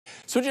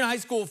Switching to high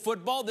school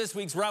football, this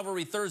week's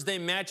Rivalry Thursday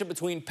matchup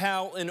between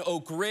Powell and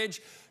Oak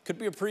Ridge could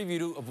be a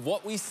preview of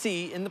what we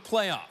see in the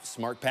playoffs.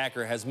 Mark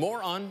Packer has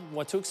more on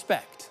what to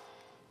expect.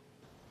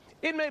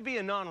 It may be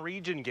a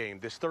non-region game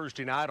this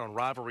Thursday night on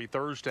Rivalry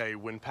Thursday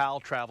when Powell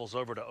travels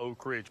over to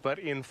Oak Ridge. But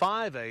in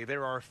 5A,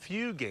 there are a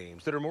few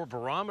games that are more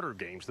barometer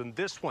games than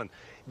this one.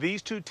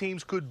 These two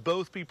teams could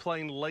both be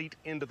playing late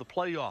into the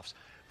playoffs.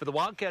 For the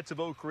Wildcats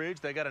of Oak Ridge,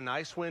 they got a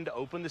nice win to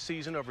open the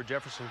season over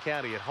Jefferson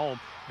County at home,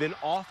 then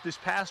off this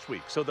past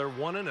week. So they're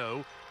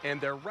 1-0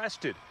 and they're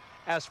rested.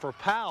 As for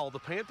Powell, the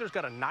Panthers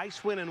got a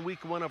nice win in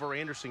week 1 over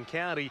Anderson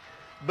County,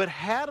 but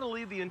had to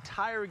lead the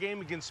entire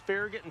game against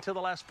Farragut until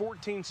the last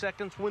 14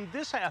 seconds when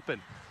this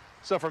happened.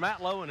 So for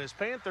Matt Lowe and his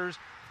Panthers,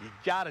 you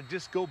got to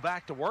just go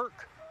back to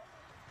work.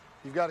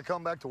 You've got to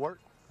come back to work.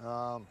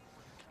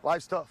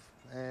 Life's tough,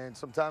 and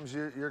sometimes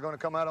you're going to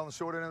come out on the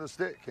short end of the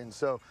stick, and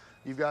so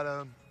you've got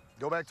to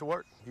go back to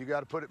work. You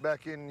got to put it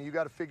back in. You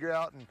got to figure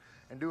out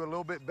and do a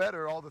little bit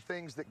better all the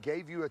things that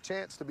gave you a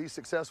chance to be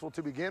successful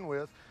to begin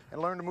with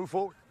and learn to move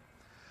forward.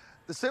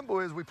 The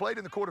simple is we played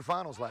in the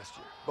quarterfinals last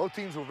year. Both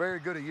teams were very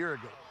good a year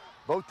ago.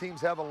 Both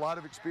teams have a lot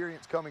of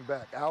experience coming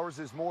back. Ours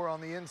is more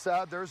on the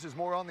inside, theirs is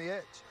more on the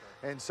edge.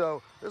 And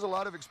so there's a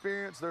lot of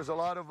experience, there's a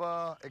lot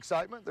of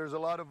excitement, there's a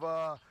lot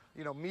of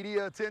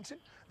media attention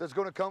that's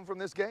going to come from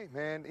this game.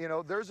 And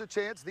there's a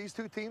chance these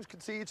two teams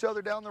could see each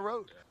other down the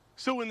road.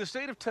 So in the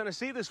state of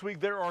Tennessee this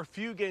week, there are a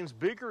few games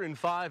bigger in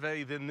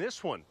 5A than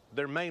this one.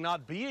 There may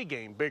not be a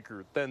game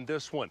bigger than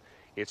this one.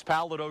 It's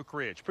Powell at Oak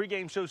Ridge.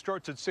 Pre-game show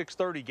starts at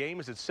 6:30. Game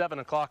is at 7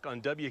 o'clock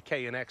on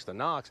WKNX to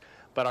Knox.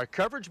 But our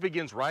coverage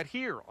begins right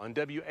here on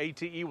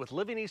WATE with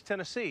Living East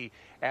Tennessee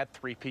at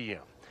 3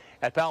 p.m.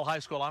 At Powell High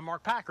School, I'm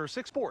Mark Packer,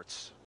 6 Sports.